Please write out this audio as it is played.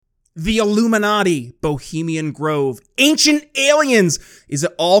The Illuminati, Bohemian Grove, ancient aliens. Is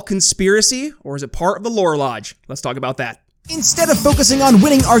it all conspiracy or is it part of the Lore Lodge? Let's talk about that. Instead of focusing on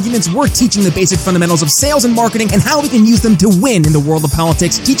winning arguments, we're teaching the basic fundamentals of sales and marketing and how we can use them to win in the world of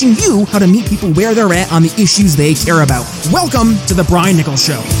politics, teaching you how to meet people where they're at on the issues they care about. Welcome to The Brian Nichols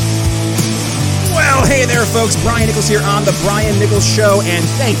Show. Well, hey there, folks. Brian Nichols here on The Brian Nichols Show, and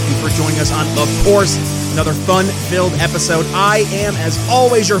thank you for joining us on, of course, another fun-filled episode. I am, as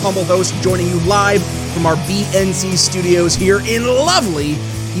always, your humble host, joining you live from our BNC studios here in lovely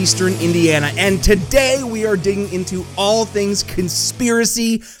Eastern Indiana. And today we are digging into all things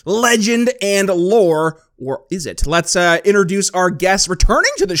conspiracy, legend, and lore. Or is it? Let's introduce our guest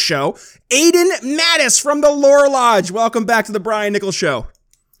returning to the show, Aidan Mattis from the Lore Lodge. Welcome back to The Brian Nichols Show.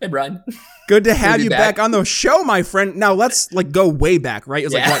 Hey, Brian. Good to have you back on the show, my friend. Now, let's go way back, right? It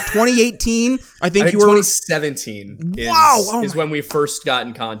was 2018? I think you were... 2017 is when we first got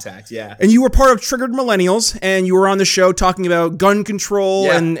in contact, yeah. And you were part of Triggered Millennials, and you were on the show talking about gun control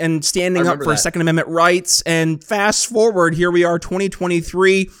and standing up for Second Amendment rights. And fast forward, here we are,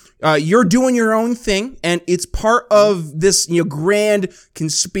 2023. You're doing your own thing, and it's part of this, grand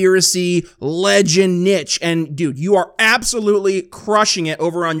conspiracy legend niche. And dude, you are absolutely crushing it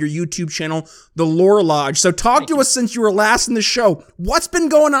over on your YouTube channel, The Lore Lodge. So talk to us since you were last in the show. What's been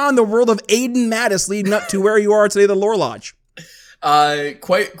going on in the world of Aidan Mattis leading up to where you are today, The Lore Lodge?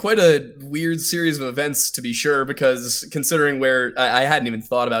 Quite a weird series of events, to be sure, because considering where I hadn't even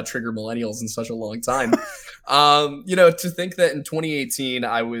thought about Trigger Millennials in such a long time. To think that in 2018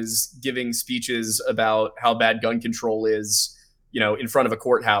 I was giving speeches about how bad gun control is, in front of a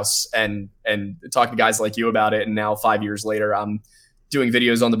courthouse and talking to guys like you about it, and now 5 years later I'm doing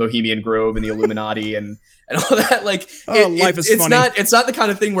videos on the Bohemian Grove and the Illuminati and all that. Like, life is funny. It's not the kind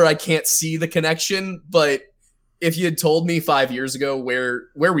of thing where I can't see the connection, but if you had told me 5 years ago where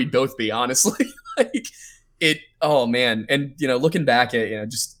we'd both be, honestly, oh man. And, looking back at,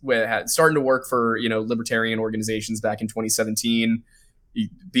 just starting to work for, libertarian organizations back in 2017,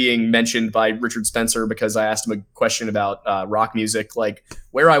 being mentioned by Richard Spencer because I asked him a question about rock music, like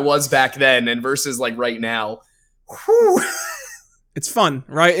where I was back then and versus like right now. Whew. It's fun,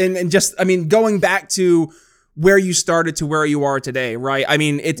 right? And just, going back to where you started to where you are today, right?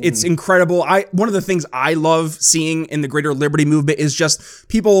 It's incredible. One of the things I love seeing in the greater liberty movement is just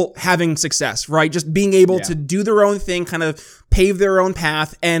people having success, right? Just being able to do their own thing, kind of pave their own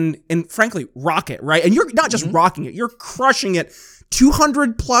path and frankly, rock it, right? And you're not just rocking it, you're crushing it.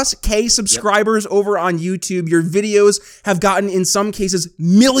 200+ subscribers over on YouTube. Your videos have gotten, in some cases,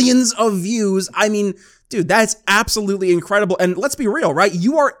 millions of views. Dude, that's absolutely incredible. And let's be real, right?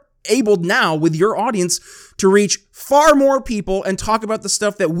 You are able now with your audience to reach far more people and talk about the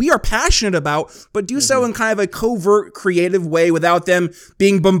stuff that we are passionate about, but do so in kind of a covert, creative way without them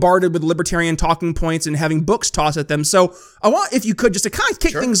being bombarded with libertarian talking points and having books tossed at them. So I want, if you could, just to kind of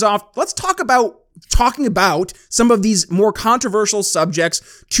kick things off, let's talk about talking about some of these more controversial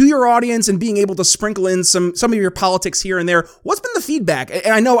subjects to your audience and being able to sprinkle in some of your politics here and there. What's been the feedback?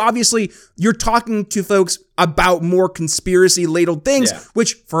 And I know obviously you're talking to folks about more conspiracy ladled things,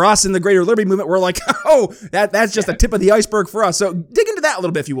 which for us in the greater liberty movement, we're like, oh, that's just the tip of the iceberg for us. So dig into that a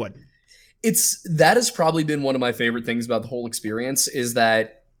little bit if you would. That has probably been one of my favorite things about the whole experience, is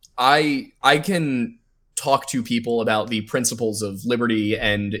that I can talk to people about the principles of liberty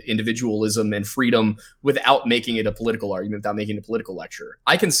and individualism and freedom without making it a political argument, without making it a political lecture.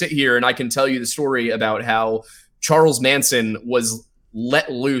 I can sit here and I can tell you the story about how Charles Manson was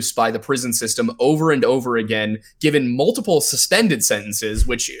let loose by the prison system over and over again, given multiple suspended sentences,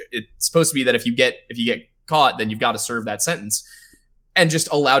 which it's supposed to be that if you get caught, then you've got to serve that sentence, and just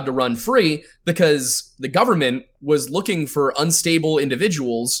allowed to run free because the government was looking for unstable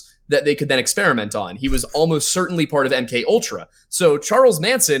individuals that they could then experiment on. He was almost certainly part of MK Ultra. So Charles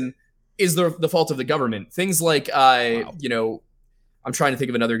Manson is the fault of the government. Things like, I'm trying to think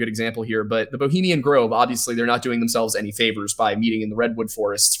of another good example here, but the Bohemian Grove, obviously they're not doing themselves any favors by meeting in the redwood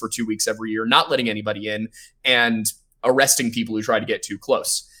forests for 2 weeks every year, not letting anybody in, and arresting people who try to get too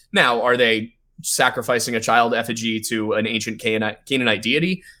close. Now, are they sacrificing a child effigy to an ancient Canaanite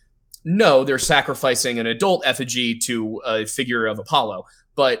deity? No, they're sacrificing an adult effigy to a figure of Apollo.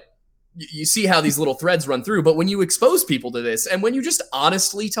 But you see how these little threads run through. But when you expose people to this, and when you just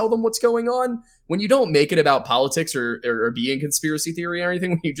honestly tell them what's going on, when you don't make it about politics or being conspiracy theory or anything,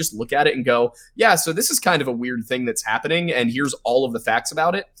 when you just look at it and go, yeah, so this is kind of a weird thing that's happening, and here's all of the facts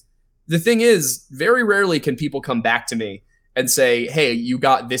about it. The thing is, very rarely can people come back to me and say, hey, you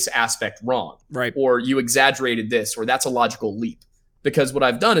got this aspect wrong. Right. Or you exaggerated this, or that's a logical leap. Because what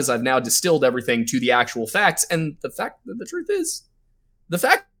I've done is I've now distilled everything to the actual facts. And the truth is, the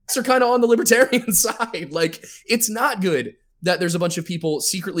facts are kind of on the libertarian side. Like, it's not good that there's a bunch of people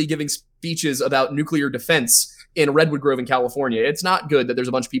secretly giving speeches about nuclear defense in Redwood Grove in California. It's not good that there's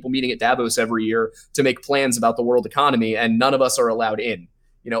a bunch of people meeting at Davos every year to make plans about the world economy and none of us are allowed in.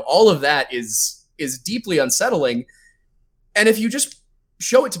 All of that is deeply unsettling. And if you just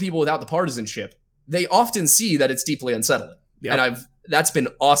show it to people without the partisanship, they often see that it's deeply unsettling. Yep. And that's been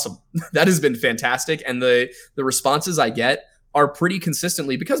awesome. That has been fantastic. And the responses I get are pretty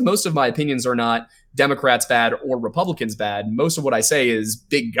consistently, because most of my opinions are not Democrats bad or Republicans bad. Most of what I say is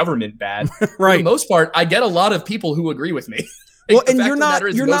big government bad. Right. For the most part, I get a lot of people who agree with me. Well, and you're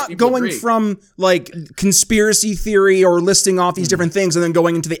not going from like conspiracy theory or listing off these different things and then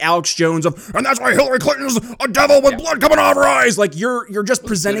going into the Alex Jones of, and that's why Hillary Clinton's a devil with blood coming out of her eyes. Like you're just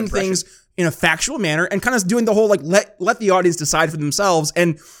presenting things in a factual manner and kind of doing the whole like let the audience decide for themselves,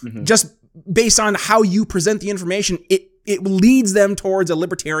 and just based on how you present the information, it leads them towards a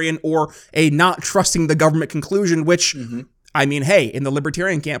libertarian or a not trusting the government conclusion, which I mean, hey, in the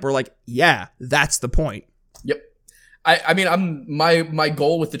libertarian camp, we're like, yeah, that's the point. Yep. I mean, my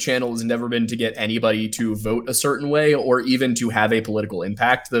goal with the channel has never been to get anybody to vote a certain way or even to have a political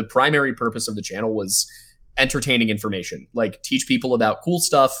impact. The primary purpose of the channel was entertaining information, like teach people about cool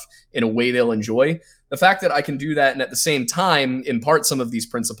stuff in a way they'll enjoy. The fact that I can do that and at the same time impart some of these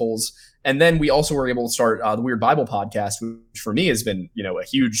principles. And then we also were able to start the Weird Bible podcast, which for me has been, a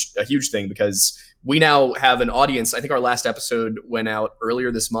huge thing, because we now have an audience. I think our last episode went out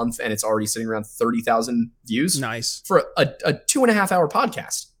earlier this month and it's already sitting around 30,000 views. Nice. For a 2.5 hour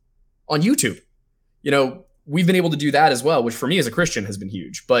podcast on YouTube. We've been able to do that as well, which for me as a Christian has been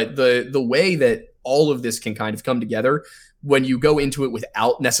huge. But the way that all of this can kind of come together when you go into it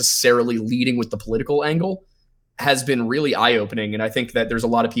without necessarily leading with the political angle has been really eye-opening. And I think that there's a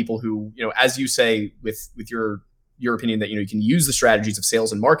lot of people who, as you say, with your opinion that, you can use the strategies of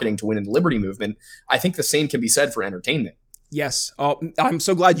sales and marketing to win in the liberty movement. I think the same can be said for entertainment. Yes. I'm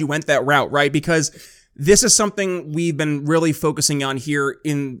so glad you went that route, right? Because this is something we've been really focusing on here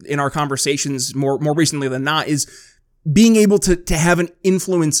in our conversations more recently than not, is being able to have an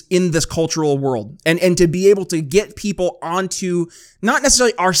influence in this cultural world and to be able to get people onto not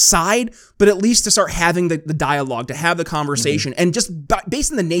necessarily our side, but at least to start having the dialogue, to have the conversation. And just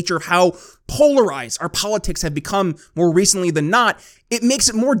based on the nature of how polarized our politics have become more recently than not, it makes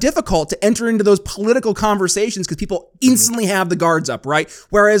it more difficult to enter into those political conversations because people instantly have the guards up, right?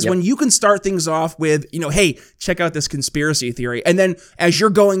 Whereas when you can start things off with, hey, check out this conspiracy theory. And then as you're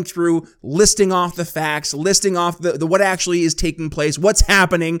going through listing off the facts, listing off the what actually is taking place, what's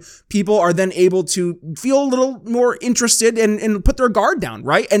happening, people are then able to feel a little more interested and put their guard down,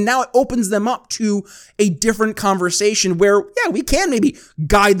 right? And now it opens them up to a different conversation where, we can maybe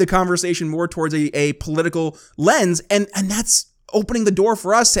guide the conversation more towards a political lens. And that's opening the door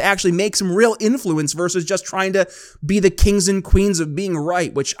for us to actually make some real influence versus just trying to be the kings and queens of being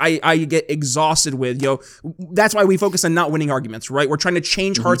right, which I get exhausted with. That's why we focus on not winning arguments, right? We're trying to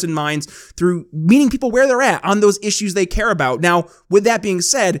change hearts and minds through meeting people where they're at on those issues they care about. Now, with that being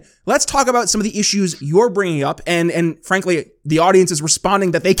said, let's talk about some of the issues you're bringing up. And frankly, the audience is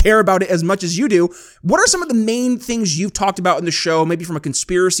responding that they care about it as much as you do. What are some of the main things you've talked about in the show, maybe from a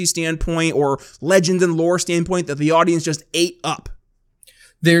conspiracy standpoint or legend and lore standpoint, that the audience just ate up?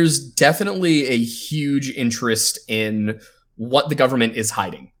 There's definitely a huge interest in what the government is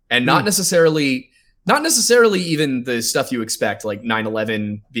hiding, and not necessarily even the stuff you expect, like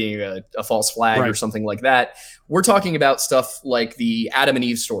 9/11 being a false flag or something like that. We're talking about stuff like the Adam and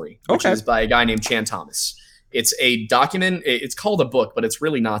Eve story, which is by a guy named Chan Thomas. It's a document. It's called a book, but it's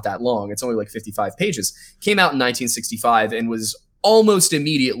really not that long. It's only like 55 pages. Came out in 1965 and was almost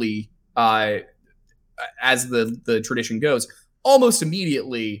immediately, as the tradition goes, almost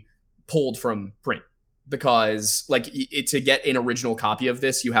immediately pulled from print, because to get an original copy of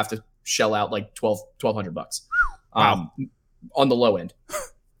this, you have to shell out like $1,200 on the low end.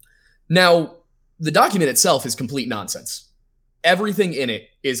 Now, the document itself is complete nonsense. Everything in it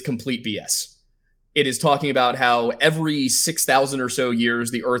is complete BS. It is talking about how every 6,000 or so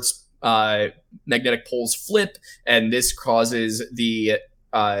years, the Earth's magnetic poles flip, and this causes the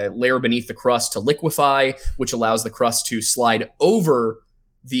layer beneath the crust to liquefy, which allows the crust to slide over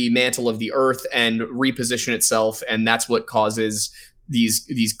the mantle of the Earth and reposition itself, and that's what causes these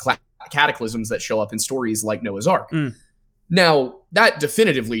cataclysms that show up in stories like Noah's Ark. Now, that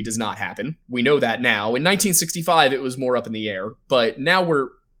definitively does not happen. We know that now. In 1965, it was more up in the air, but now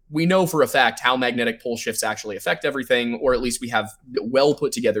we know for a fact how magnetic pole shifts actually affect everything, or at least we have well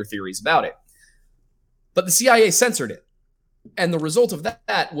put together theories about it. But the CIA censored it. And the result of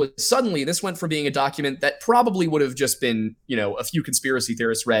that was suddenly this went from being a document that probably would have just been, a few conspiracy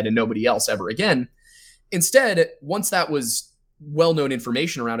theorists read and nobody else ever again. Instead, once that was well-known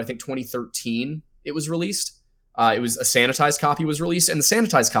information around, I think 2013, it was released. It was a sanitized copy was released, and the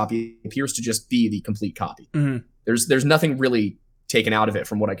sanitized copy appears to just be the complete copy. Mm-hmm. There's nothing really taken out of it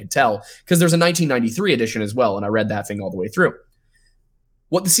from what I could tell, because there's a 1993 edition as well, and I read that thing all the way through.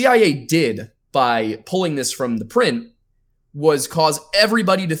 What the CIA did by pulling this from the print was cause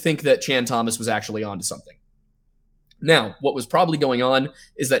everybody to think that Chan Thomas was actually onto something. Now, what was probably going on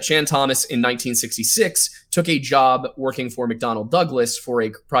is that Chan Thomas in 1966 took a job working for McDonnell Douglas for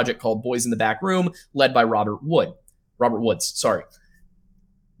a project called Boys in the Back Room, led by Robert Woods.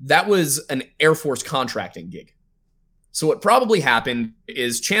 That was an Air Force contracting gig. So what probably happened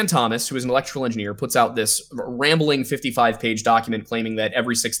is Chan Thomas, who is an electrical engineer, puts out this rambling 55-page document claiming that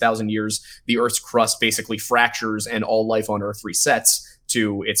every 6,000 years, the Earth's crust basically fractures and all life on Earth resets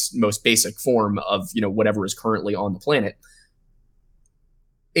to its most basic form of, whatever is currently on the planet.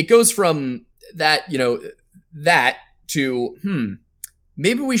 It goes from that, that to,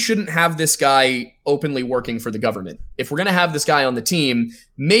 maybe we shouldn't have this guy openly working for the government. If we're going to have this guy on the team,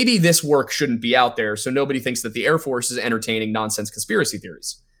 maybe this work shouldn't be out there so nobody thinks that the Air Force is entertaining nonsense conspiracy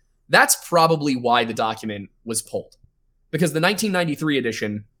theories. That's probably why the document was pulled, because the 1993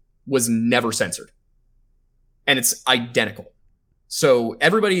 edition was never censored, and it's identical. So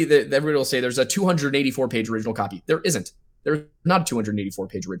everybody will say there's a 284-page original copy. There isn't. There's not a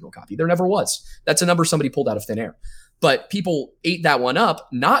 284-page original copy. There never was. That's a number somebody pulled out of thin air. But people ate that one up,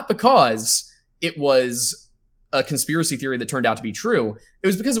 not because it was a conspiracy theory that turned out to be true. It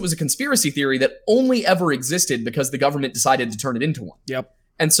was because it was a conspiracy theory that only ever existed because the government decided to turn it into one. Yep.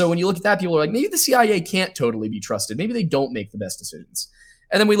 And so when you look at that, people are like, maybe the CIA can't totally be trusted. Maybe they don't make the best decisions.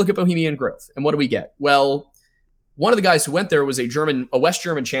 And then we look at Bohemian Grove, and what do we get? Well, one of the guys who went there was a West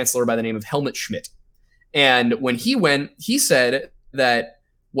German chancellor by the name of Helmut Schmidt. And when he went, he said that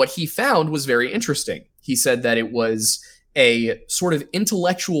what he found was very interesting. He said that it was a sort of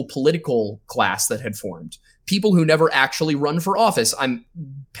intellectual political class that had formed. People who never actually run for office. I'm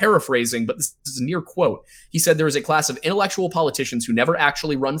paraphrasing, but this is a near quote. He said there is a class of intellectual politicians who never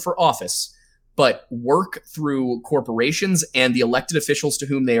actually run for office, but work through corporations and the elected officials to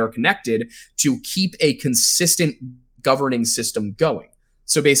whom they are connected to keep a consistent governing system going.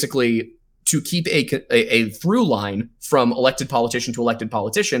 So basically, to keep a through line from elected politician to elected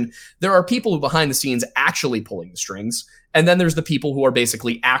politician, there are people who behind the scenes actually pulling the strings, and then there's the people who are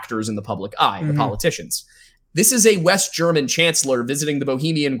basically actors in the public eye, the politicians. This is a West German chancellor visiting the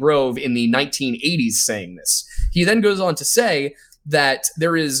Bohemian Grove in the 1980s saying this. He then goes on to say that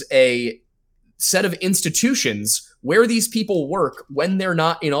there is a set of institutions where these people work when they're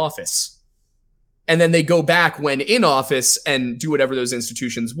not in office. And then they go back when in office and do whatever those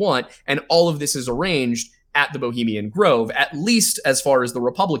institutions want. And all of this is arranged at the Bohemian Grove, at least as far as the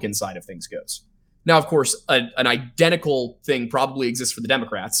Republican side of things goes. Now, of course, an identical thing probably exists for the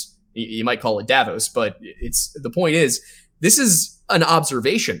Democrats. You might call it Davos, but the point is, this is an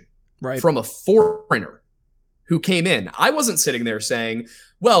observation from a foreigner who came in. I wasn't sitting there saying,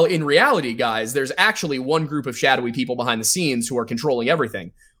 well, in reality, guys, there's actually one group of shadowy people behind the scenes who are controlling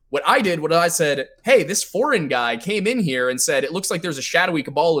everything. What I said, hey, this foreign guy came in here and said, it looks like there's a shadowy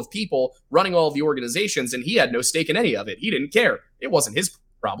cabal of people running all of the organizations, and he had no stake in any of it. He didn't care. It wasn't his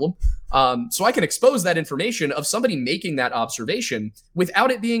problem. So I can expose that information of somebody making that observation without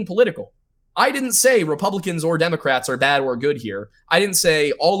it being political. I didn't say Republicans or Democrats are bad or good here. I didn't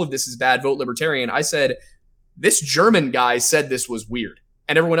say all of this is bad, vote libertarian. I said, this German guy said this was weird.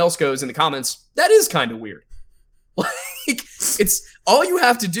 And everyone else goes in the comments, that is kind of weird. Like, it's all you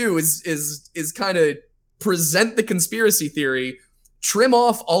have to do is kind of present the conspiracy theory, trim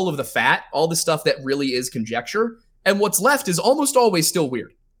off all of the fat, all the stuff that really is conjecture, and what's left is almost always still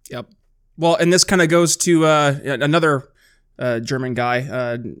weird. Yep. Well, and this kind of goes to another German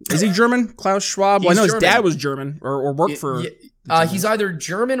guy. Is he German? Klaus Schwab? Well, I know his dad was German or worked for... He's either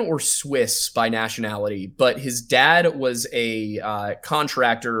German or Swiss by nationality, but his dad was a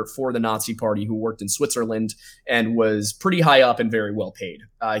contractor for the Nazi Party who worked in Switzerland and was pretty high up and very well paid.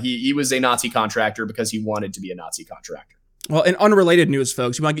 He was a Nazi contractor because he wanted to be a Nazi contractor. Well, in unrelated news,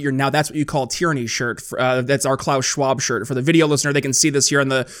 folks, you want to get your Now That's What You Call Tyranny shirt. That's our Klaus Schwab shirt. For the video listener, they can see this here on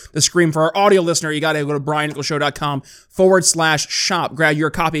the screen. For our audio listener, you got to go to briannicholsshow.com/shop. Grab your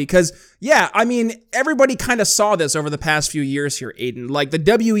copy. Because, yeah, I mean, everybody kind of saw this over the past few years here, Aiden. Like, the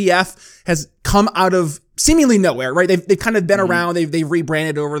WEF has come out of seemingly nowhere, right? They've kind of been around. They've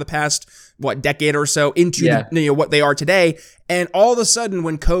rebranded over the past, decade or so into what they are today. And all of a sudden,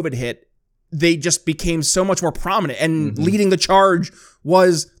 when COVID hit, they just became so much more prominent, and leading the charge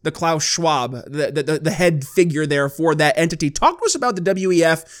was the Klaus Schwab, the head figure there for that entity. Talk to us about the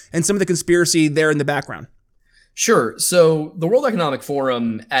WEF and some of the conspiracy there in the background. Sure. So the World Economic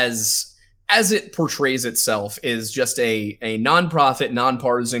Forum, as it portrays itself, is just a nonprofit,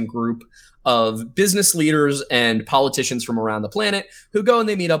 nonpartisan group of business leaders and politicians from around the planet who go and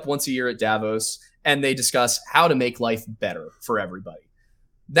they meet up once a year at Davos, and they discuss how to make life better for everybody.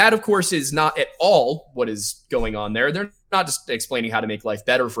 That, of course, is not at all what is going on there. They're not just explaining how to make life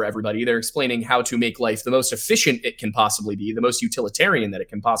better for everybody. They're explaining how to make life the most efficient it can possibly be, the most utilitarian that it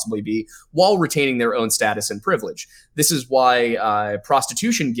can possibly be, while retaining their own status and privilege. This is why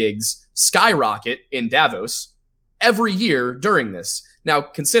prostitution gigs skyrocket in Davos every year during this. Now,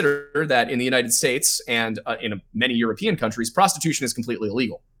 consider that in the United States and in many European countries, prostitution is completely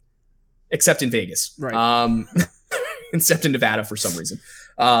illegal, except in Vegas. Right. Except in Nevada for some reason.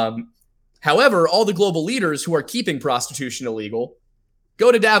 However, all the global leaders who are keeping prostitution illegal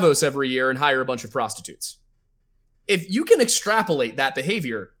go to Davos every year and hire a bunch of prostitutes. If you can extrapolate that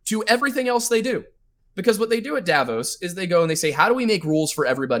behavior to everything else they do, because what they do at Davos is they go and they say, how do we make rules for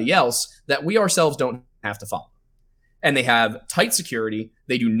everybody else that we ourselves don't have to follow? And they have tight security.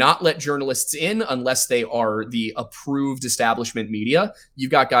 They do not let journalists in unless they are the approved establishment media.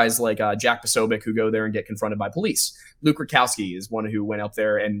 You've got guys like Jack Posobiec who go there and get confronted by police. Luke Rudkowski is one who went up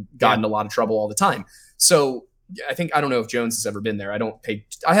there and got in a lot of trouble all the time. So I don't know if Jones has ever been there.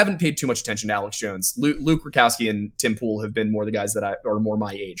 I haven't paid too much attention to Alex Jones. Luke Rudkowski and Tim Pool have been more the guys that are more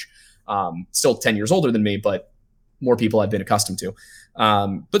my age. Still 10 years older than me, but more people I've been accustomed to.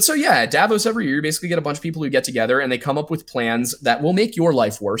 But so yeah, at Davos every year, you basically get a bunch of people who get together and they come up with plans that will make your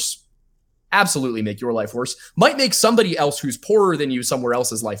life worse. Absolutely make your life worse. Might make somebody else who's poorer than you somewhere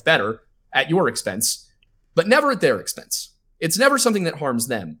else's life better at your expense, but never at their expense. It's never something that harms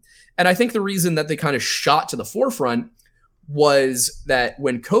them. And I think the reason that they kind of shot to the forefront was that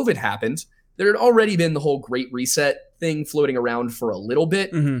when COVID happened, there had already been the whole Great Reset thing floating around for a little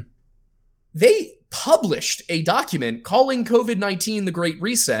bit. Mm-hmm. They published a document calling COVID-19 the Great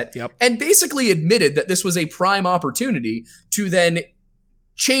Reset, and basically admitted that this was a prime opportunity to then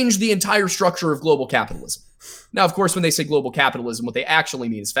change the entire structure of global capitalism. Now, of course, when they say global capitalism, what they actually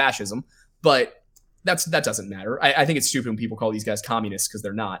mean is fascism, but that doesn't matter. I think it's stupid when people call these guys communists, because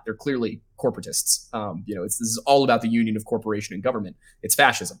they're not. They're clearly corporatists. This is all about the union of corporation and government. It's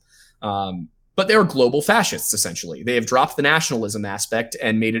fascism. But they're global fascists, essentially. They have dropped the nationalism aspect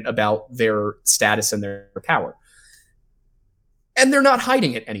and made it about their status and their power. And they're not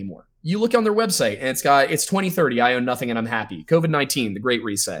hiding it anymore. You look on their website and it's 2030, I own nothing and I'm happy. COVID-19, the Great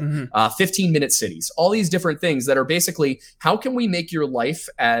Reset, 15-minute cities, all these different things that are basically, how can we make your life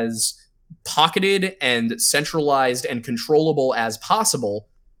as pocketed and centralized and controllable as possible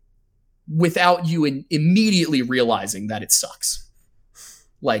without you immediately realizing that it sucks?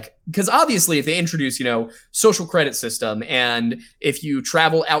 Like, because obviously if they introduce, social credit system, and if you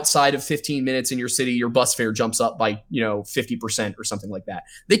travel outside of 15 minutes in your city, your bus fare jumps up by, 50% or something like that.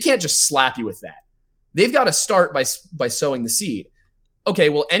 They can't just slap you with that. They've got to start by sowing the seed. Okay,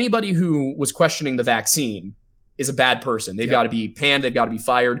 well, anybody who was questioning the vaccine is a bad person. They've got to be panned. They've got to be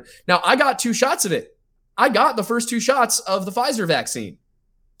fired. Now, I got 2 shots of it. I got the first 2 shots of the Pfizer vaccine.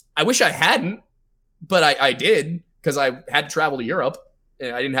 I wish I hadn't, but I did, because I had to travel to Europe.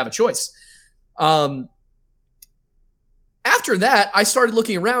 I didn't have a choice. After that, I started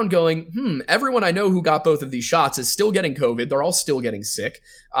looking around going, everyone I know who got both of these shots is still getting COVID. They're all still getting sick.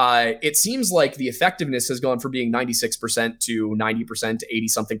 It seems like the effectiveness has gone from being 96% to 90% to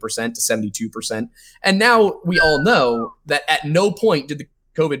 80-something% to 72%. And now we all know that at no point did the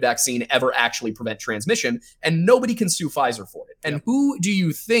COVID vaccine ever actually prevent transmission, and nobody can sue Pfizer for it. And who do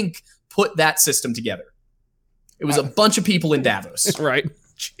you think put that system together? It was a bunch of people in Davos. Right.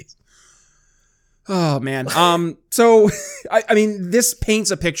 Jeez. Oh, man. So, I mean, this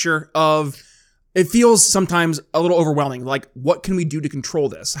paints a picture of, it feels sometimes a little overwhelming. Like, what can we do to control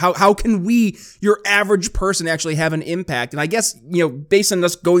this? How can we, your average person, actually have an impact? And I guess, based on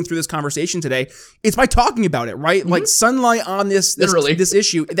us going through this conversation today, it's by talking about it, right? Like, sunlight on this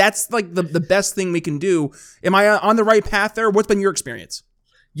issue. That's like the best thing we can do. Am I on the right path there? What's been your experience?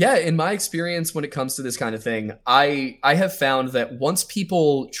 Yeah, in my experience, when it comes to this kind of thing, I have found that once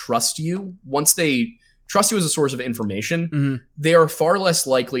people trust you, once they trust you as a source of information, they are far less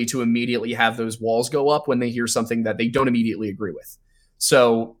likely to immediately have those walls go up when they hear something that they don't immediately agree with.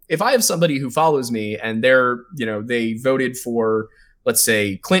 So if I have somebody who follows me and they voted for, let's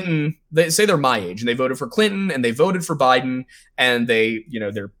say, Clinton, they say they're my age and they voted for Clinton and they voted for Biden, and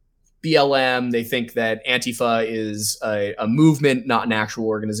they're BLM. They think that Antifa is a movement, not an actual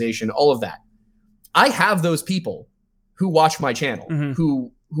organization, all of that. I have those people who watch my channel,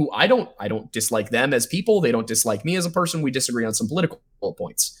 who I don't dislike them as people. They don't dislike me as a person. We disagree on some political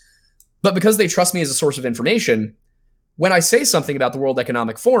points. But because they trust me as a source of information, when I say something about the World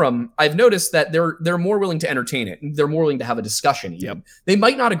Economic Forum, I've noticed that they're more willing to entertain it. They're more willing to have a discussion. Even. Yep. They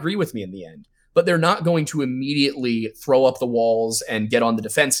might not agree with me in the end, but they're not going to immediately throw up the walls and get on the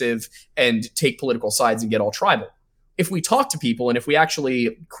defensive and take political sides and get all tribal. If we talk to people and if we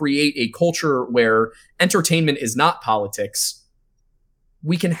actually create a culture where entertainment is not politics,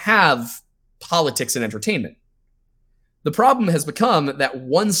 we can have politics and entertainment. The problem has become that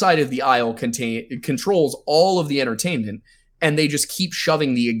one side of the aisle controls all of the entertainment, and they just keep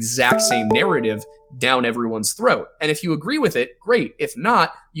shoving the exact same narrative down everyone's throat. And if you agree with it, great. If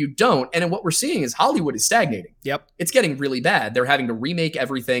not, you don't. And what we're seeing is Hollywood is stagnating. Yep. It's getting really bad. They're having to remake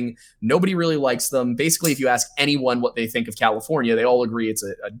everything. Nobody really likes them. Basically, if you ask anyone what they think of California, they all agree it's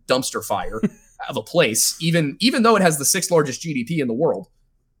a dumpster fire of a place. Even though it has the 6th largest GDP in the world,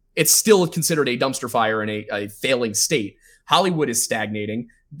 it's still considered a dumpster fire in a failing state. Hollywood is stagnating.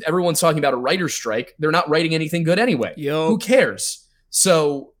 Everyone's talking about a writer's strike. They're not writing anything good anyway. Who cares?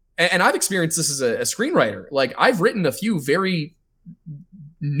 So, and I've experienced this as a screenwriter. Like, I've written a few very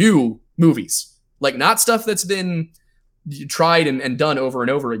new movies. Like, not stuff that's been tried and done over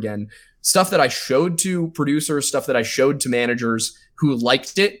and over again. Stuff that I showed to producers, stuff that I showed to managers who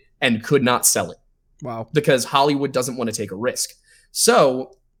liked it and could not sell it. Wow. Because Hollywood doesn't want to take a risk.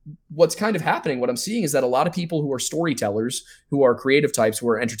 So what's kind of happening, what I'm seeing is that a lot of people who are storytellers, who are creative types, who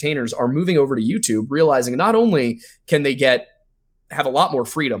are entertainers, are moving over to YouTube, realizing not only can they have a lot more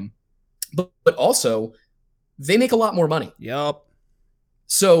freedom, but also they make a lot more money. Yep.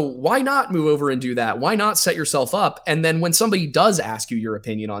 So why not move over and do that? Why not set yourself up? And then when somebody does ask you your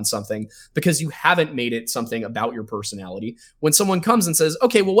opinion on something, because you haven't made it something about your personality, when someone comes and says,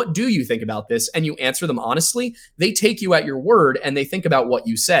 okay, well, what do you think about this? And you answer them honestly, they take you at your word and they think about what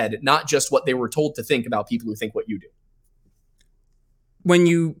you said, not just what they were told to think about people who think what you do. When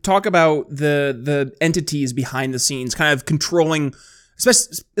you talk about the entities behind the scenes kind of controlling,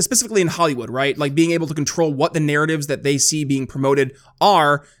 specifically in Hollywood, right? Like being able to control what the narratives that they see being promoted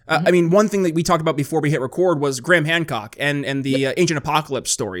are. I mean, one thing that we talked about before we hit record was Graham Hancock and the Ancient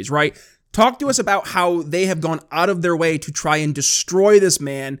Apocalypse stories, right? Talk to us about how they have gone out of their way to try and destroy this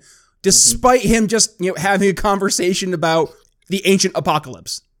man, despite him just having a conversation about the Ancient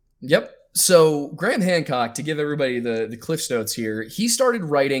Apocalypse. Yep. So Graham Hancock, to give everybody the Cliff's Notes here, he started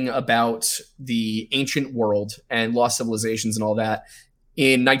writing about the ancient world and lost civilizations and all that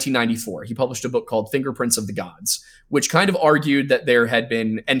in 1994. He published a book called Fingerprints of the Gods, which kind of argued that there had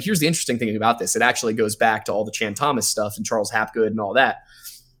been, and here's the interesting thing about this, it actually goes back to all the Chan Thomas stuff and Charles Hapgood and all that.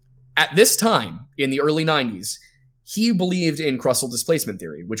 At this time, in the early 90s, he believed in crustal displacement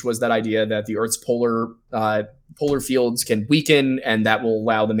theory, which was that idea that the Earth's polar fields can weaken and that will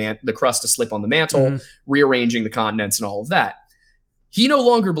allow the crust to slip on the mantle, rearranging the continents and all of that. He no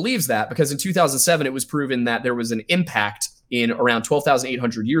longer believes that because in 2007, it was proven that there was an impact in around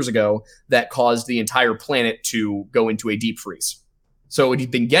 12,800 years ago that caused the entire planet to go into a deep freeze. So it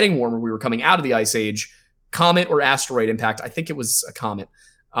had been getting warmer. We were coming out of the ice age. Comet or asteroid impact, I think it was a comet,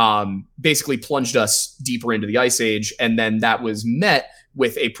 basically plunged us deeper into the ice age. And then that was met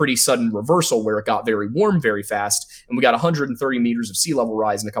with a pretty sudden reversal where it got very warm very fast. And we got 130 meters of sea level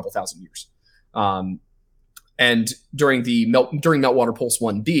rise in a couple thousand years. And during Meltwater Pulse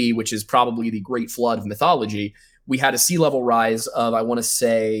 1b, which is probably the Great Flood of mythology, we had a sea level rise of, I want to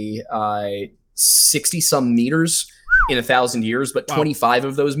say, 60 some meters in 1,000 years, but 25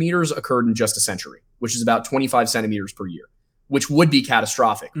 of those meters occurred in just a century, which is about 25 centimeters per year, which would be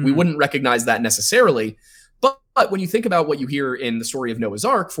catastrophic. We wouldn't recognize that necessarily. But when you think about what you hear in the story of Noah's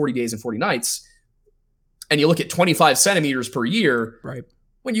Ark, 40 days and 40 nights, and you look at 25 centimeters per year, right?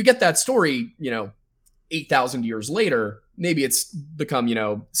 When you get that story, 8,000 years later, maybe it's become,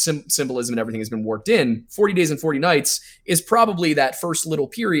 symbolism and everything has been worked in. 40 days and 40 nights is probably that first little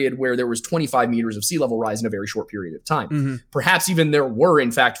period where there was 25 meters of sea level rise in a very short period of time. Perhaps even there were,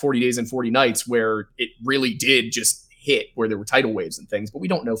 in fact, 40 days and 40 nights where it really did just hit, where there were tidal waves and things, but we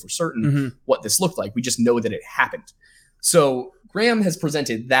don't know for certain what this looked like. We just know that it happened. So Graham has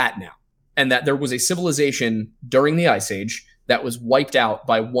presented that now, and that there was a civilization during the Ice Age that was wiped out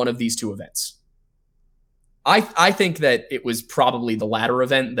by one of these two events. I think that it was probably the latter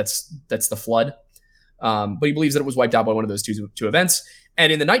event, that's the flood. But he believes that it was wiped out by one of those two events.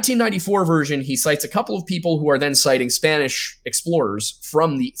 And in the 1994 version, he cites a couple of people who are then citing Spanish explorers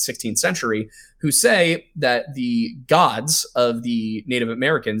from the 16th century who say that the gods of the Native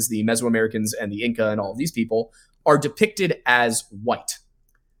Americans, the Mesoamericans and the Inca and all of these people, are depicted as white.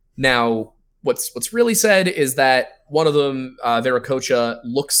 Now, what's really said is that one of them, Viracocha,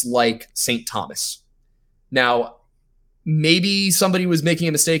 looks like St. Thomas. Now, maybe somebody was making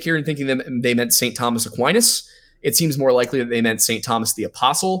a mistake here and thinking that they meant St. Thomas Aquinas. It seems more likely that they meant St. Thomas the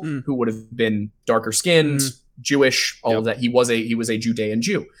Apostle, who would have been darker skinned, Jewish, all of that. He was a Judean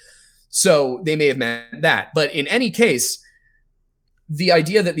Jew. So they may have meant that. But in any case, the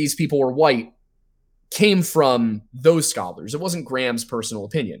idea that these people were white came from those scholars. It wasn't Graham's personal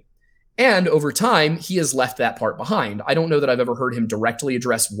opinion. And over time, he has left that part behind. I don't know that I've ever heard him directly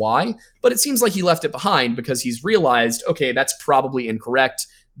address why, but it seems like he left it behind because he's realized, okay, that's probably incorrect.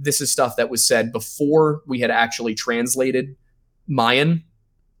 This is stuff that was said before we had actually translated Mayan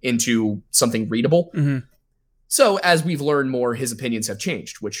into something readable. So as we've learned more, his opinions have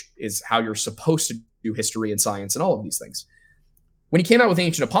changed, which is how you're supposed to do history and science and all of these things. When he came out with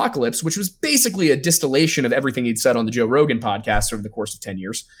Ancient Apocalypse, which was basically a distillation of everything he'd said on the Joe Rogan podcast over the course of 10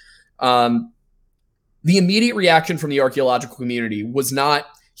 years, the immediate reaction from the archaeological community was not,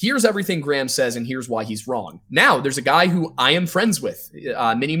 here's everything Graham says and here's why he's wrong. Now, there's a guy who I am friends with,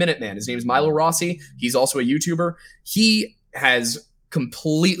 Mini Minuteman. His name is Milo Rossi. He's also a YouTuber. He has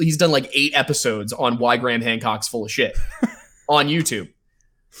he's done like 8 episodes on why Graham Hancock's full of shit on YouTube.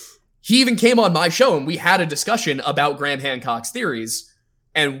 He even came on my show and we had a discussion about Graham Hancock's theories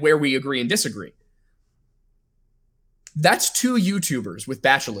and where we agree and disagree. That's 2 YouTubers with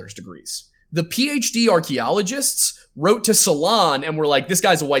bachelor's degrees. The PhD archaeologists wrote to Salon and were like, this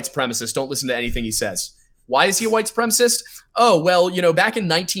guy's a white supremacist. Don't listen to anything he says. Why is he a white supremacist? Oh, well, back in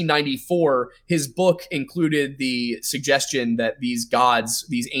 1994, his book included the suggestion that these gods,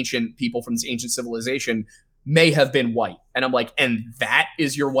 these ancient people from this ancient civilization, may have been white. And I'm like, and that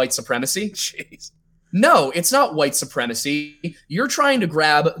is your white supremacy? Jeez. No, it's not white supremacy. You're trying to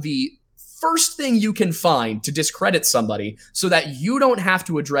grab the first thing you can find to discredit somebody so that you don't have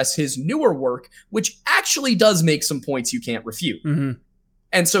to address his newer work, which actually does make some points you can't refute.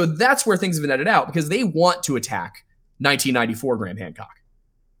 And so that's where things have been edited out because they want to attack 1994 Graham Hancock.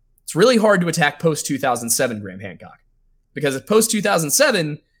 It's really hard to attack post-2007 Graham Hancock because at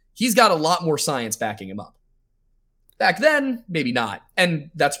post-2007, he's got a lot more science backing him up. Back then, maybe not.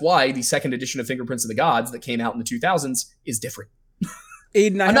 And that's why the second edition of Fingerprints of the Gods that came out in the 2000s is different.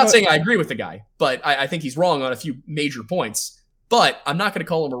 Aiden, I'm not saying I agree with the guy, but I think he's wrong on a few major points. But I'm not going to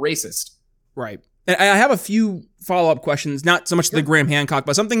call him a racist. Right. And I have a few follow-up questions, not so much to the Graham Hancock,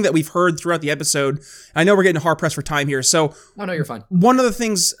 but something that we've heard throughout the episode. I know we're getting hard-pressed for time here. So oh, no, you're fine. One of the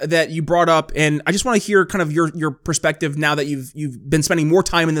things that you brought up, and I just want to hear kind of your perspective now that you've been spending more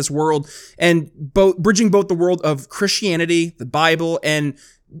time in this world and bridging both the world of Christianity, the Bible, and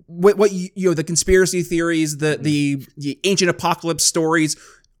what the conspiracy theories, the ancient apocalypse stories.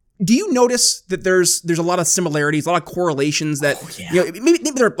 Do you notice that there's a lot of similarities, a lot of correlations that maybe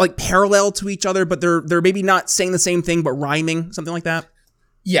they're like parallel to each other, but they're maybe not saying the same thing but rhyming, something like that?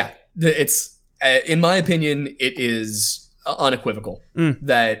 Yeah, it's in my opinion, it is unequivocal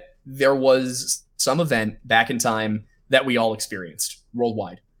that there was some event back in time that we all experienced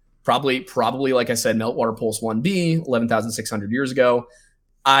worldwide. Probably like I said, Meltwater Pulse 1b, 11,600 years ago.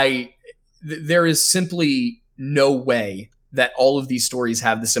 There is simply no way that all of these stories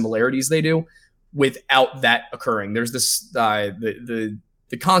have the similarities they do without that occurring. There's this, the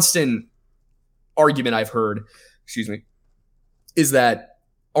constant argument I've heard, is that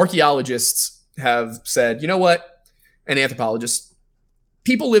archaeologists have said, you know what, and anthropologists,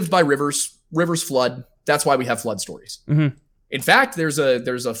 people lived by rivers flood. That's why we have flood stories. In fact, there's a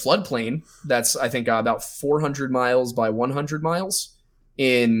floodplain that's, I think, about 400 miles by 100 miles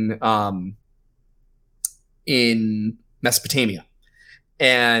in Mesopotamia.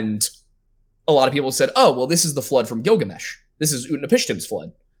 And a lot of people said, oh, well, this is the flood from Gilgamesh. This is Utnapishtim's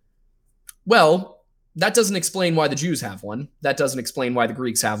flood. Well, that doesn't explain why the Jews have one. That doesn't explain why the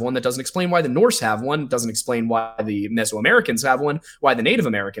Greeks have one. That doesn't explain why the Norse have one. It doesn't explain why the Mesoamericans have one, why the Native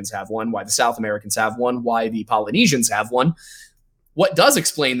Americans have one, why the South Americans have one, why the Polynesians have one. What does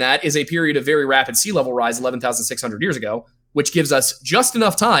explain that is a period of very rapid sea level rise 11,600 years ago, which gives us just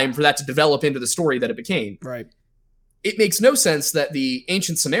enough time for that to develop into the story that it became. Right. It makes no sense that the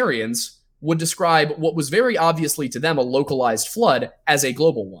ancient Sumerians would describe what was very obviously to them a localized flood as a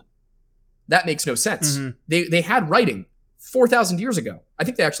global one. That makes no sense. They had writing 4,000 years ago. I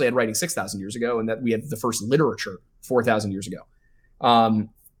think they actually had writing 6,000 years ago, and that we had the first literature 4,000 years ago.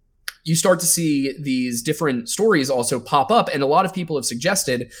 you start to see these different stories also pop up. And a lot of people have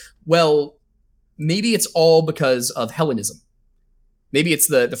suggested, well, maybe it's all because of Hellenism. Maybe it's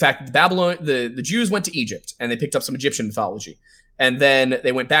the fact that the Jews went to Egypt and they picked up some Egyptian mythology. And then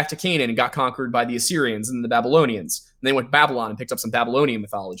they went back to Canaan and got conquered by the Assyrians and the Babylonians. And they went to Babylon and picked up some Babylonian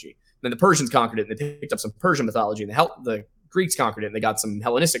mythology. And then the Persians conquered it and they picked up some Persian mythology. And the Greeks conquered it and they got some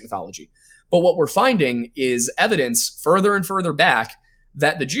Hellenistic mythology. But what we're finding is evidence further and further back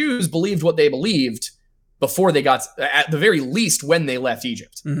that the Jews believed what they believed before they got, at the very least, when they left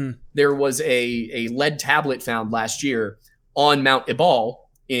Egypt. Mm-hmm. There was a lead tablet found last year on Mount Ebal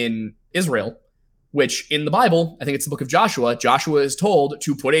in Israel, which in the Bible, I think it's the book of Joshua, Joshua is told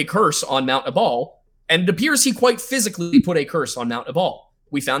to put a curse on Mount Ebal, and it appears he quite physically put a curse on Mount Ebal.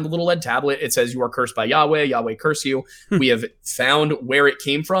 We found the little lead tablet. It says, "You are cursed by Yahweh. Yahweh curse you." We have found where it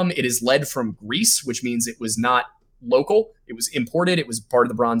came from. It is lead from Greece, which means it was not local. It was imported. It was part of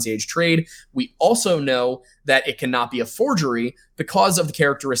the Bronze Age trade. We also know that it cannot be a forgery because of the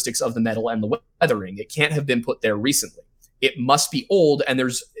characteristics of the metal and the weathering. It can't have been put there recently. It must be old, and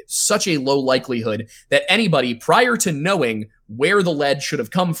there's such a low likelihood that anybody, prior to knowing where the lead should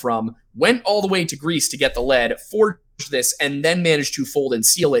have come from, went all the way to Greece to get the lead, forged this, and then managed to fold and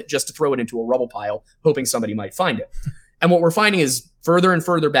seal it just to throw it into a rubble pile, hoping somebody might find it. And what we're finding is further and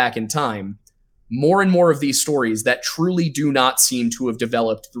further back in time, more and more of these stories that truly do not seem to have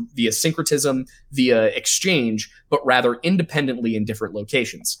developed via syncretism, via exchange, but rather independently in different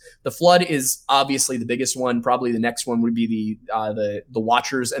locations. The flood is obviously the biggest one. Probably the next one would be the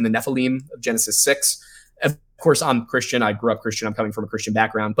Watchers and the Nephilim of Genesis 6. Of course, I'm Christian. I grew up Christian. I'm coming from a Christian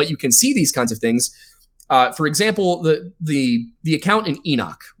background. But you can see these kinds of things. For example, the account in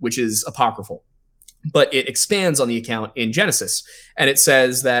Enoch, which is apocryphal, but it expands on the account in Genesis. And it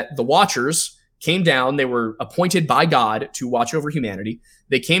says that the Watchers came down. They were appointed by God to watch over humanity.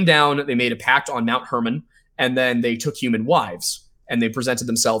 They came down, they made a pact on Mount Hermon, and then they took human wives, and they presented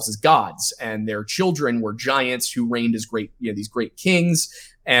themselves as gods, and their children were giants who reigned as these great kings,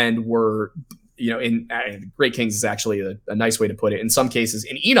 and were, great kings is actually a nice way to put it. In some cases,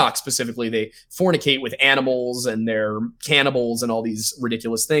 in Enoch specifically, they fornicate with animals, and they're cannibals, and all these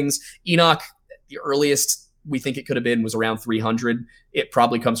ridiculous things. Enoch, the earliest we think it could have been, was around 300. It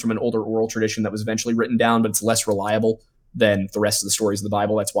probably comes from an older oral tradition that was eventually written down, but it's less reliable than the rest of the stories of the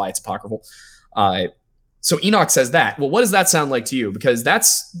Bible. That's why it's apocryphal. So Enoch says that. Well, what does that sound like to you? Because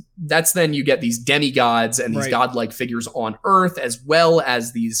that's then you get these demigods and these godlike figures on earth, as well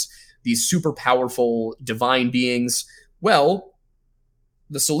as these super powerful divine beings. Well,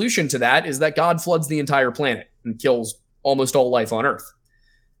 the solution to that is that God floods the entire planet and kills almost all life on earth.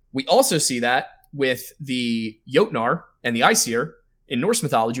 We also see that with the Jotnar and the Aesir in Norse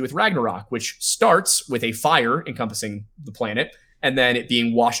mythology with Ragnarok, which starts with a fire encompassing the planet and then it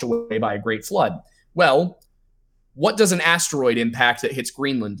being washed away by a great flood. Well, what does an asteroid impact that hits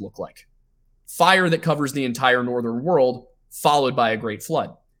Greenland look like? Fire that covers the entire northern world, followed by a great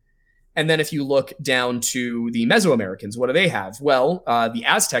flood. And then if you look down to the Mesoamericans, what do they have? Well, the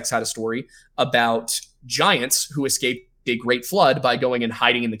Aztecs had a story about giants who escaped a great flood by going and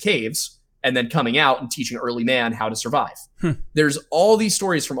hiding in the caves and then coming out and teaching early man how to survive. There's all these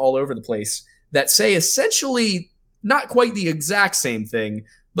stories from all over the place that say essentially not quite the exact same thing,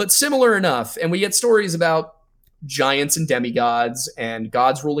 but similar enough. And we get stories about giants and demigods and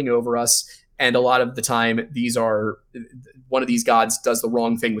gods ruling over us. And a lot of the time, one of these gods does the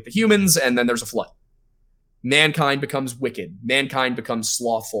wrong thing with the humans, and then there's a flood. Mankind becomes wicked. Mankind becomes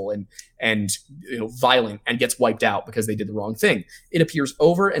slothful and violent and gets wiped out because they did the wrong thing. It appears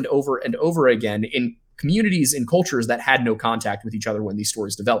over and over and over again in communities and cultures that had no contact with each other when these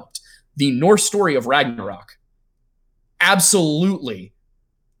stories developed. The Norse story of Ragnarok absolutely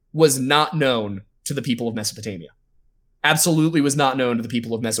was not known to the people of Mesopotamia. Absolutely was not known to the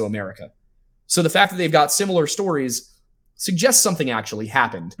people of Mesoamerica. So the fact that they've got similar stories suggests something actually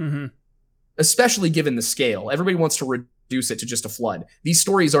happened. Mm-hmm. Especially given the scale. Everybody wants to reduce it to just a flood. These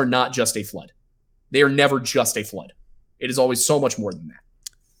stories are not just a flood. They are never just a flood. It is always so much more than that.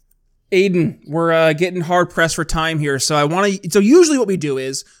 Aiden, we're getting hard pressed for time here, so So usually what we do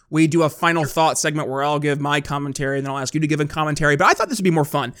is we do a final thought segment where I'll give my commentary and then I'll ask you to give a commentary. But I thought this would be more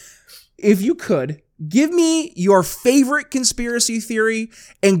fun. If you could, give me your favorite conspiracy theory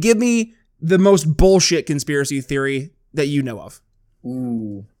and give me the most bullshit conspiracy theory that you know of.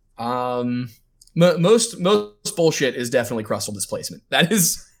 Ooh. Most bullshit is definitely crustal displacement. That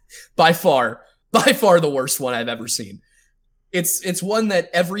is by far the worst one I've ever seen. It's one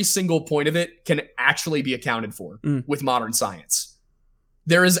that every single point of it can actually be accounted for with modern science.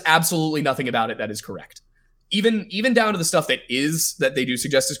 There is absolutely nothing about it that is correct. even down to the stuff that they do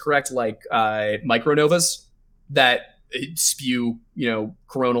suggest is correct, like micronovas that spew,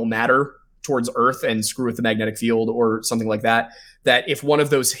 coronal matter towards Earth and screw with the magnetic field or something like that. That if one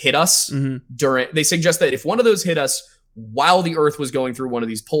of those hit us they suggest that if one of those hit us while the Earth was going through one of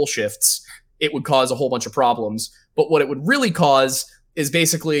these pole shifts, it would cause a whole bunch of problems. But what it would really cause is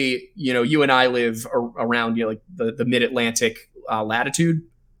basically, you and I live around, like the mid-Atlantic latitude.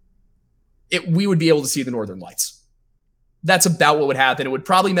 We would be able to see the northern lights. That's about what would happen. It would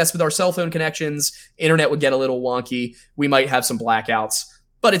probably mess with our cell phone connections. Internet would get a little wonky. We might have some blackouts,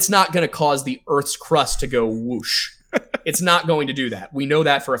 but it's not going to cause the Earth's crust to go whoosh. It's not going to do that. We know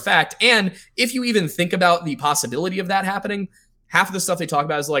that for a fact. And if you even think about the possibility of that happening, half of the stuff they talk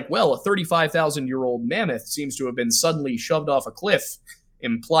about is like, well, a 35,000-year-old mammoth seems to have been suddenly shoved off a cliff,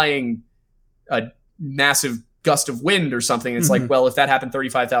 implying a massive gust of wind or something. It's like, well, if that happened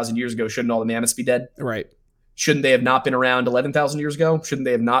 35,000 years ago, shouldn't all the mammoths be dead? Right. Shouldn't they have not been around 11,000 years ago? Shouldn't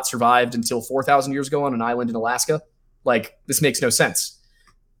they have not survived until 4,000 years ago on an island in Alaska? Like, this makes no sense.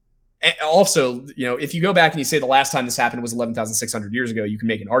 And also, if you go back and you say the last time this happened was 11,600 years ago, you can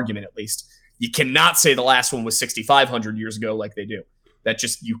make an argument at least. You cannot say the last one was 6,500 years ago like they do.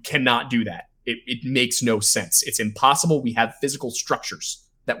 You cannot do that. It makes no sense. It's impossible. We have physical structures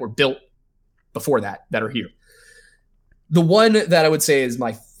that were built before that are here. The one that I would say is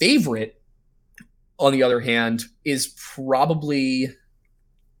my favorite, on the other hand, is probably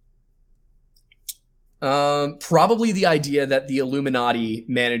the idea that the Illuminati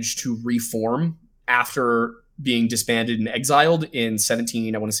managed to reform after being disbanded and exiled in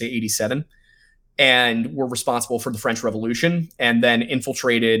 87, and were responsible for the French Revolution, and then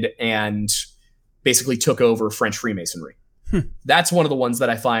infiltrated and basically took over French Freemasonry. That's one of the ones that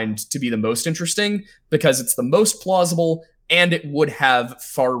I find to be the most interesting because it's the most plausible and it would have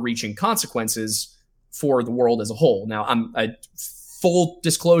far-reaching consequences for the world as a whole. Now, full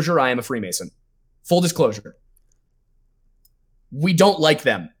disclosure, I am a Freemason. Full disclosure. We don't like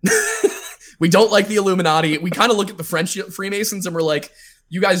them. We don't like the Illuminati. We kind of look at the French Freemasons and we're like,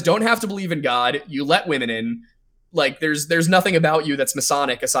 you guys don't have to believe in God. You let women in. Like, there's nothing about you that's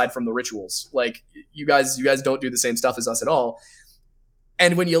Masonic aside from the rituals. Like, you guys don't do the same stuff as us at all.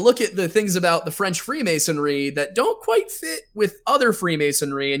 And when you look at the things about the French Freemasonry that don't quite fit with other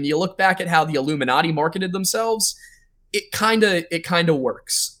Freemasonry, and you look back at how the Illuminati marketed themselves, it kind of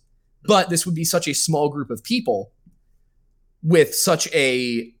works. But this would be such a small group of people with such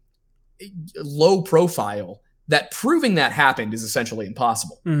a low profile that proving that happened is essentially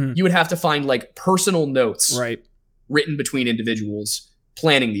impossible. You would have to find like personal notes written between individuals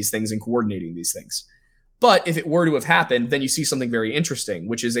planning these things and coordinating these things. But if it were to have happened, then you see something very interesting,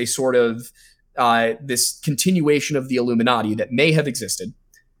 which is a sort of this continuation of the Illuminati that may have existed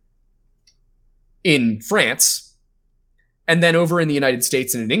in France. And then over in the United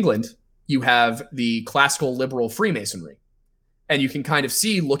States and in England, you have the classical liberal Freemasonry. And you can kind of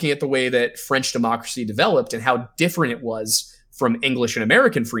see, looking at the way that French democracy developed and how different it was from English and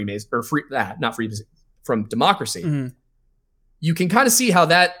American from democracy. You can kind of see how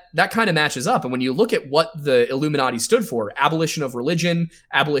that kind of matches up. And when you look at what the Illuminati stood for, abolition of religion,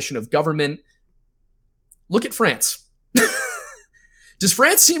 abolition of government, look at France. Does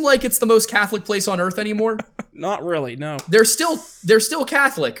France seem like it's the most Catholic place on earth anymore? Not really, no. They're still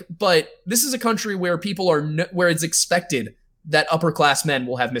Catholic, but this is a country where where it's expected that upper class men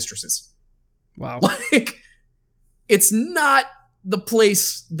will have mistresses. Wow. Like, it's not the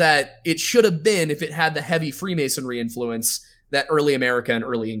place that it should have been if it had the heavy Freemasonry influence that early America and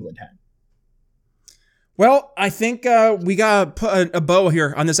early England had. Well, I think we got to put a bow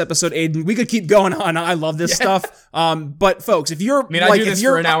here on this episode, Aiden. We could keep going on. I love this stuff. But folks, if you're... I do this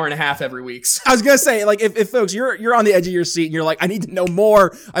for an hour and a half every week. So. I was going to say, like, if folks, you're on the edge of your seat and you're like, I need to know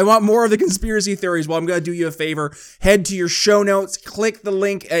more. I want more of the conspiracy theories. Well, I'm going to do you a favor. Head to your show notes. Click the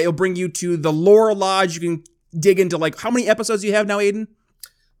link. It'll bring you to the Lore Lodge. You can dig into, like, how many episodes do you have now, Aiden?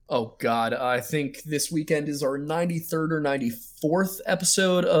 Oh, God. I think this weekend is our 93rd or 94th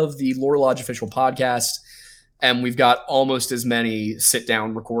episode of the Lore Lodge official podcast. And we've got almost as many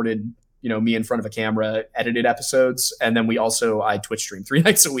sit-down recorded, me in front of a camera, edited episodes. And then I Twitch stream 3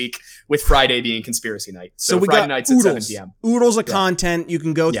 nights a week, with Friday being conspiracy night. So we Friday nights oodles, at 7 p.m. Oodles of content you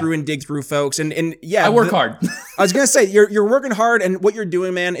can go through and dig through, folks. And yeah. I work hard. I was going to say, you're working hard, and what you're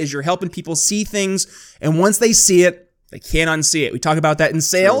doing, man, is you're helping people see things. And once they see it, they can't unsee it. We talk about that in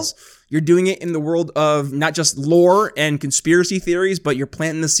sales. True. You're doing it in the world of not just lore and conspiracy theories, but you're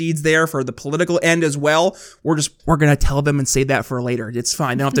planting the seeds there for the political end as well. We're going to tell them and save that for later. It's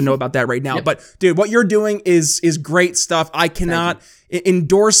fine. They don't have to know about that right now. Yep. But dude, what you're doing is great stuff. I cannot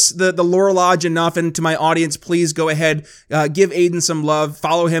endorse the Lore Lodge enough, and to my audience, please go ahead, give Aidan some love,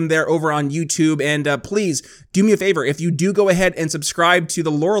 follow him there over on YouTube, and please do me a favor. If you do go ahead and subscribe to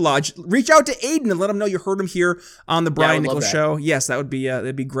the Lore Lodge, reach out to Aidan and let him know you heard him here on the Brian Nichols Show. Yes, that'd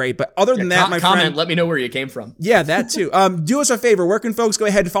be great. But other than that, my friend, let me know where you came from. Yeah, that too. Do us a favor. Where can folks go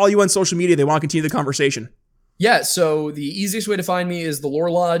ahead and follow you on social media? They want to continue the conversation. Yeah, so the easiest way to find me is the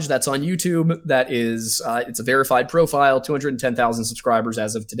Lore Lodge. That's on YouTube. That is, it's a verified profile, 210,000 subscribers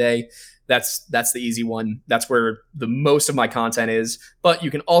as of today. That's the easy one. That's where the most of my content is. But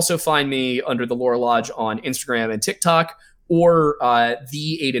you can also find me under the Lore Lodge on Instagram and TikTok, or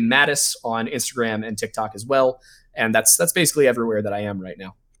the Aidan Mattis on Instagram and TikTok as well. And that's basically everywhere that I am right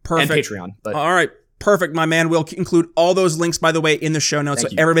now. Perfect. And Patreon. But all right. Perfect, my man. We'll include all those links, by the way, in the show notes, so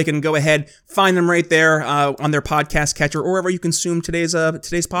everybody can go ahead, find them right there on their podcast catcher or wherever you consume today's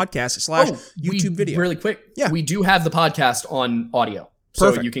podcast / YouTube video. Really quick, we do have the podcast on audio.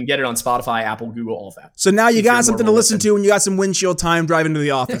 So you can get it on Spotify, Apple, Google, all of that. So now you got something to listen to, and you got some windshield time driving to the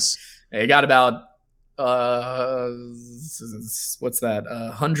office. You got about what's that?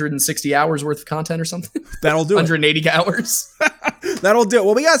 160 hours worth of content or something? That'll do 180 hours. That'll do it.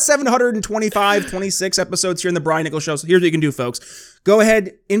 Well, we got 26 episodes here in the Brian Nichols Show. So here's what you can do, folks. Go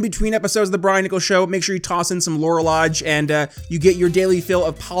ahead, in between episodes of the Brian Nichols Show, make sure you toss in some Lore Lodge, and you get your daily fill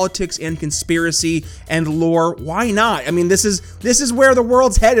of politics and conspiracy and lore. Why not? I mean, this is where the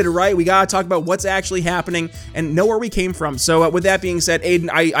world's headed, right? We gotta talk about what's actually happening and know where we came from. So with that being said,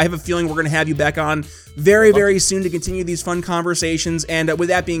 Aidan, I have a feeling we're gonna have you back on very, very soon to continue these fun conversations. And with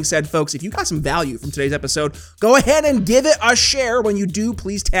that being said, folks, if you got some value from today's episode, go ahead and give it a share. When you do,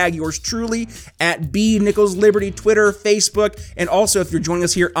 please tag yours truly at B Nichols Liberty, Twitter, Facebook, and also if you're joining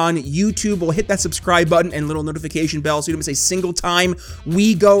us here on YouTube, we'll hit that subscribe button and little notification bell so you don't miss a single time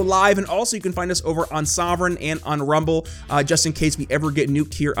we go live. And also you can find us over on Sovereign and on Rumble, just in case we ever get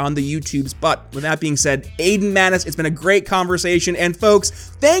nuked here on the YouTubes. But with that being said, Aidan Mattis, it's been a great conversation. And folks,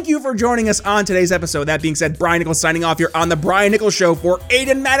 thank you for joining us on today's episode. That being said, Brian Nichols signing off here on the Brian Nichols Show for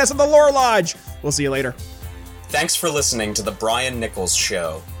Aidan Mattis of the Lore Lodge. We'll see you later. Thanks for listening to the Brian Nichols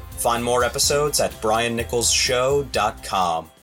Show. Find more episodes at briannicholsshow.com.